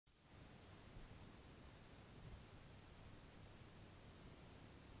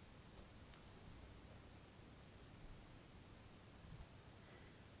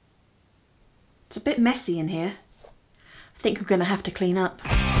a bit messy in here. I think I'm gonna have to clean up.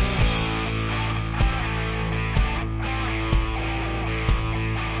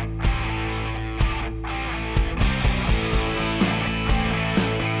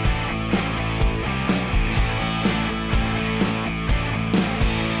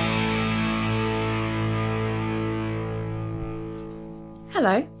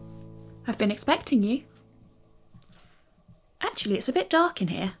 Hello, I've been expecting you. Actually, it's a bit dark in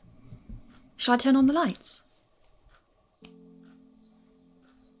here. Shall I turn on the lights?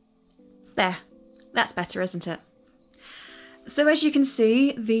 There, that's better, isn't it? So as you can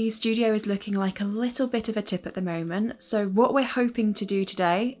see, the studio is looking like a little bit of a tip at the moment. So what we're hoping to do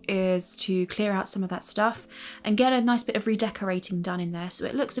today is to clear out some of that stuff and get a nice bit of redecorating done in there so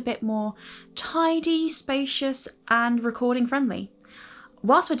it looks a bit more tidy, spacious and recording friendly.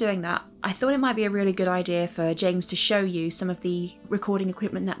 Whilst we're doing that, I thought it might be a really good idea for James to show you some of the recording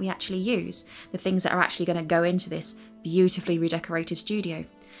equipment that we actually use, the things that are actually going to go into this beautifully redecorated studio.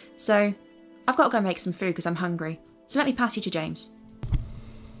 So I've got to go make some food because I'm hungry, so let me pass you to James. I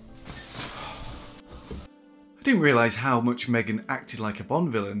didn't realise how much Megan acted like a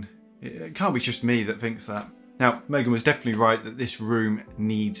Bond villain. It can't be just me that thinks that. Now, Megan was definitely right that this room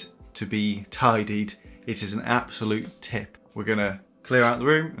needs to be tidied. It is an absolute tip. We're going to clear out the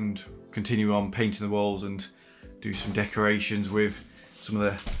room and continue on painting the walls and do some decorations with some of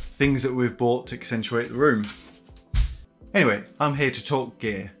the things that we've bought to accentuate the room. Anyway, I'm here to talk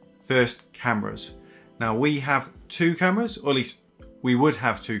gear. First, cameras. Now we have 2 cameras, or at least we would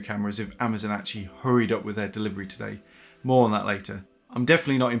have 2 cameras if Amazon actually hurried up with their delivery today. More on that later. I'm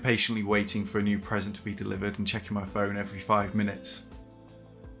definitely not impatiently waiting for a new present to be delivered and checking my phone every 5 minutes.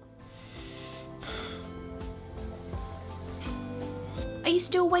 Are you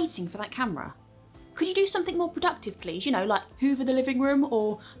still waiting for that camera? Could you do something more productive, please? You know, like hoover the living room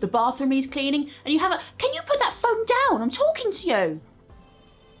or the bathroom needs cleaning and you have a... Can you put that phone down? I'm talking to you.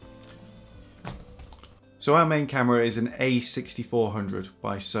 So our main camera is an A6400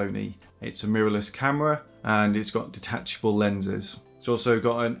 by Sony. It's a mirrorless camera and it's got detachable lenses. It's also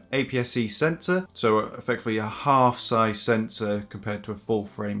got an APS-C sensor, so effectively a half-size sensor compared to a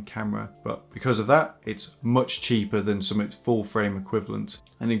full-frame camera. But because of that, it's much cheaper than some of its full-frame equivalents.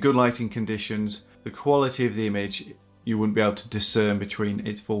 And in good lighting conditions, the quality of the image, you wouldn't be able to discern between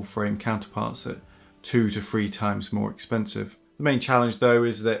its full-frame counterparts at 2 to 3 times more expensive. The main challenge though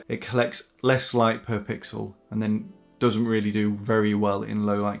is that it collects less light per pixel and then doesn't really do very well in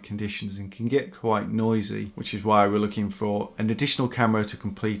low light conditions and can get quite noisy, which is why we're looking for an additional camera to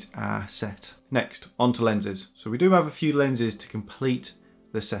complete our set. Next, onto lenses. So we do have a few lenses to complete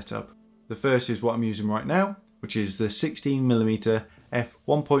the setup. The first is what I'm using right now, which is the 16mm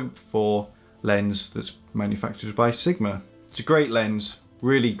f1.4 lens that's manufactured by Sigma. It's a great lens,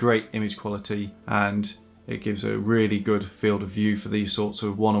 really great image quality, and it gives a really good field of view for these sorts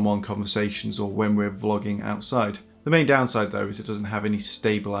of one-on-one conversations or when we're vlogging outside. The main downside though is it doesn't have any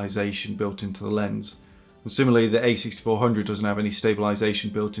stabilization built into the lens. And similarly, the A6400 doesn't have any stabilization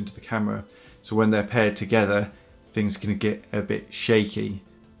built into the camera. So when they're paired together, things can get a bit shaky.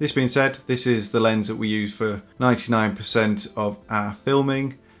 This being said, this is the lens that we use for 99% of our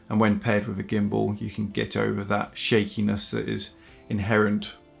filming. And when paired with a gimbal, you can get over that shakiness that is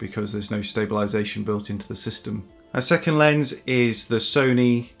inherent because there's no stabilization built into the system. Our second lens is the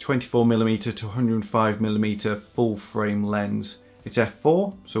Sony 24mm to 105mm full frame lens. It's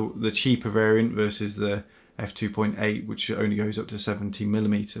f4, so the cheaper variant versus the f2.8, which only goes up to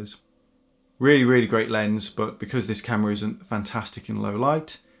 70mm. Really great lens, but because this camera isn't fantastic in low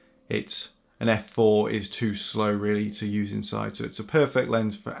light, it's an f4 is too slow really to use inside. So it's a perfect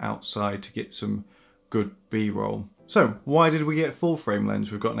lens for outside to get some good B-roll. So why did we get a full frame lens?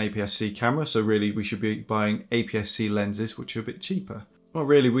 We've got an APS-C camera, so really we should be buying APS-C lenses, which are a bit cheaper. Well,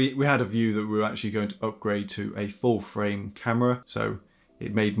 really, we had a view that we were actually going to upgrade to a full frame camera, so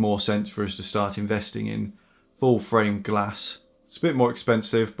it made more sense for us to start investing in full frame glass. It's a bit more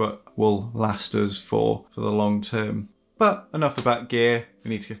expensive, but will last us for the long term. But enough about gear. We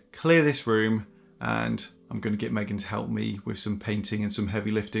need to clear this room, and I'm going to get Megan to help me with some painting and some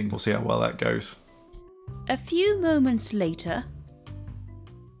heavy lifting. We'll see how well that goes. A few moments later.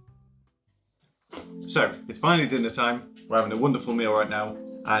 So, it's finally dinner time. We're having a wonderful meal right now,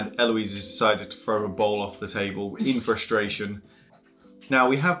 and Eloise has decided to throw a bowl off the table in frustration. Now,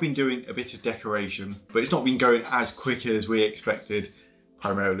 we have been doing a bit of decoration, but it's not been going as quick as we expected,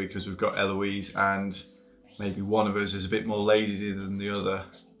 primarily because we've got Eloise and maybe one of us is a bit more lazy than the other.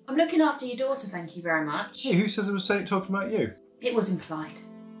 I'm looking after your daughter, thank you very much. Hey, who says I was talking about you? It was implied.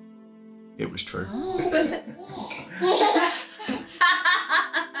 It was true.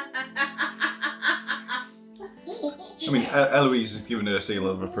 I mean, Eloise has given her a seal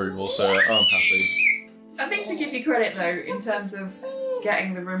of approval, so I'm happy. I think to give you credit though, in terms of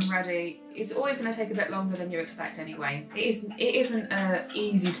getting the room ready, it's always going to take a bit longer than you expect anyway. It isn't an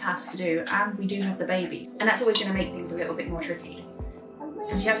easy task to do, and we do have the baby, and that's always going to make things a little bit more tricky.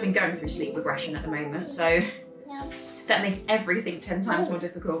 And she has been going through sleep regression at the moment, so that makes everything 10 times more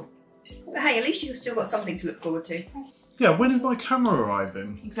difficult. But hey, at least you've still got something to look forward to. Yeah, when did my camera arrive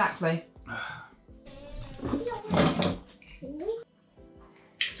in? Exactly.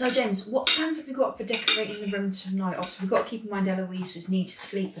 So James, what plans have we got for decorating the room tonight? Obviously we've got to keep in mind Eloise's need to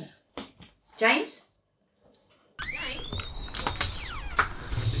sleep. James? James?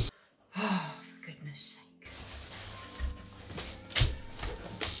 Oh, for goodness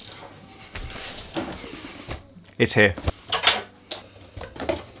sake. It's here.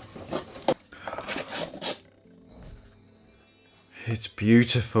 It's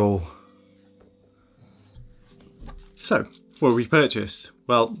beautiful. So, what have we purchased?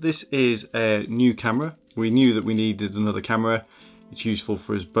 Well, this is a new camera. We knew that we needed another camera. It's useful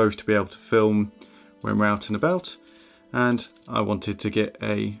for us both to be able to film when we're out and about. And I wanted to get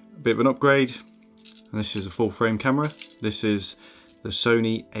a bit of an upgrade. And this is a full frame camera. This is the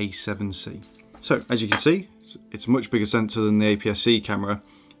Sony A7C. So, as you can see, it's a much bigger sensor than the APS-C camera.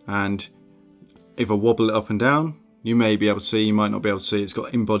 And if I wobble it up and down, you may be able to see, you might not be able to see, it's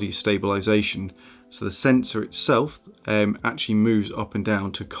got in-body stabilization. So the sensor itself actually moves up and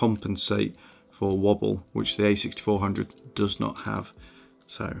down to compensate for wobble, which the A6400 does not have.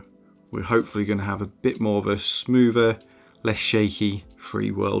 So we're hopefully going to have a bit more of a smoother, less shaky,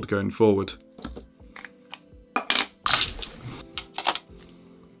 free world going forward.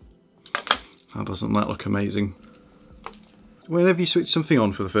 How doesn't that look amazing? Whenever you switch something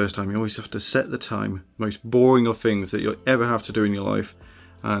on for the first time, you always have to set the time. Most boring of things that you'll ever have to do in your life,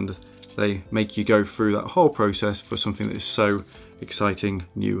 and they make you go through that whole process for something that is so exciting,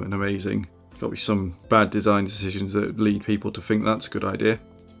 new and amazing. Got to be some bad design decisions that lead people to think that's a good idea.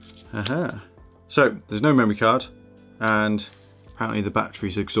 Aha. So there's no memory card, and apparently the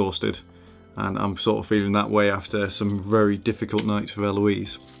battery's exhausted, and I'm sort of feeling that way after some very difficult nights with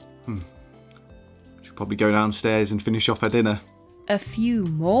Eloise. Should probably go downstairs and finish off her dinner. A few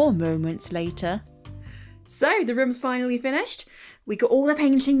more moments later. So the room's finally finished. We got all the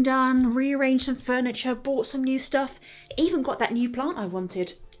painting done, rearranged some furniture, bought some new stuff, even got that new plant I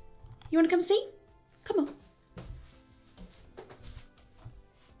wanted. You want to come see? Come on.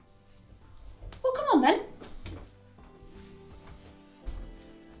 Well, come on then.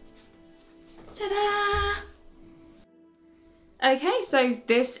 Ta-da! Okay, so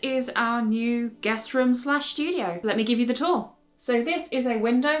this is our new guest room / studio. Let me give you the tour. So this is a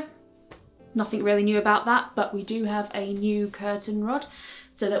window. Nothing really new about that, but we do have a new curtain rod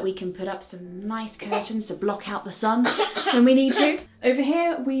so that we can put up some nice curtains to block out the sun when we need to. Over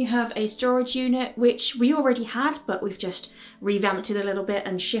here we have a storage unit, which we already had, but we've just revamped it a little bit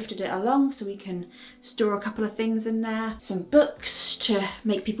and shifted it along so we can store a couple of things in there. Some books to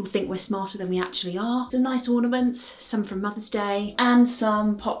make people think we're smarter than we actually are. Some nice ornaments, some from Mother's Day, and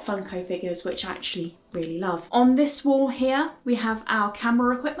some Pop Funko figures, which I actually really love. On this wall here, we have our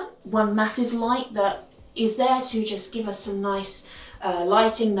camera equipment. One massive light that is there to just give us some nice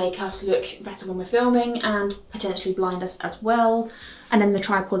lighting, make us look better when we're filming, and potentially blind us as well. And then the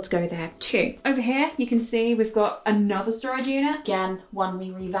tripods go there too. Over here, you can see we've got another storage unit. Again, one we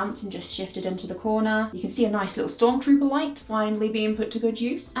revamped and just shifted into the corner. You can see a nice little stormtrooper light finally being put to good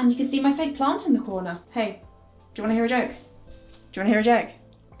use. And you can see my fake plant in the corner. Hey, do you want to hear a joke? Do you want to hear a joke?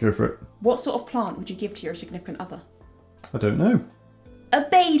 Go for it. What sort of plant would you give to your significant other? I don't know. A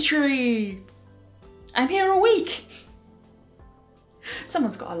bay tree! I'm here a week!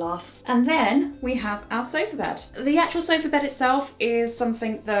 Someone's got to laugh. And then we have our sofa bed. The actual sofa bed itself is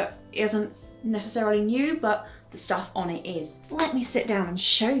something that isn't necessarily new, but the stuff on it is. Let me sit down and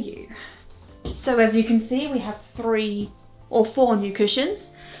show you. So as you can see, we have 3 or 4 new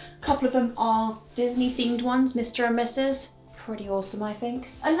cushions. A couple of them are Disney themed ones, Mr. and Mrs. Pretty awesome, I think.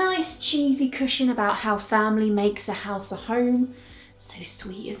 A nice cheesy cushion about how family makes a house a home. So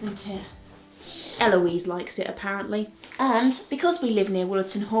sweet, isn't it? Eloise likes it apparently. And because we live near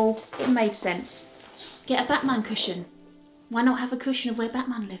Woollerton Hall, it made sense. Get a Batman cushion. Why not have a cushion of where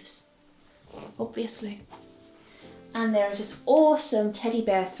Batman lives? Obviously. And there is this awesome teddy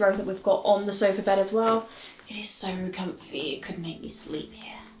bear throw that we've got on the sofa bed as well. It is so comfy, it could make me sleep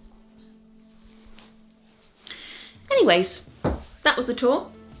here. Anyways, that was the tour.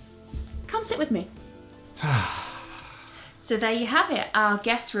 Come sit with me. So there you have it. Our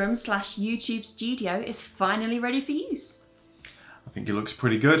guest room / YouTube studio is finally ready for use. I think it looks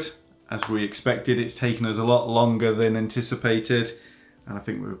pretty good. as we expected. It's taken us a lot longer than anticipated, and I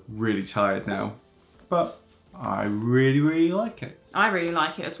think we're really tired now. But I really like it. I really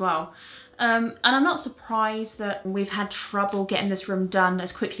like it as well. And I'm not surprised that we've had trouble getting this room done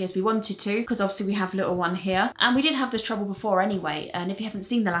as quickly as we wanted to, because obviously we have little one here. And we did have this trouble before anyway, and if you haven't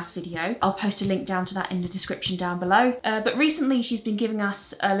seen the last video, I'll post a link down to that in the description down below. But recently she's been giving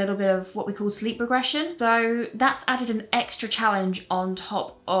us a little bit of what we call sleep regression. So that's added an extra challenge on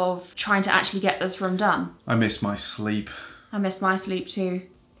top of trying to actually get this room done. I miss my sleep. I miss my sleep too.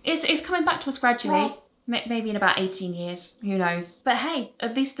 It's coming back to us gradually. Maybe in about 18 years, who knows. But hey,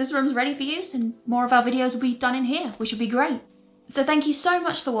 at least this room's ready for use and more of our videos will be done in here, which will be great. So thank you so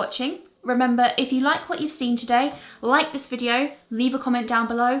much for watching. Remember, if you like what you've seen today, like this video, leave a comment down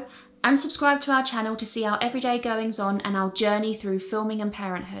below, and subscribe to our channel to see our everyday goings on and our journey through filming and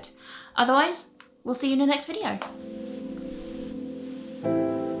parenthood. Otherwise, we'll see you in the next video.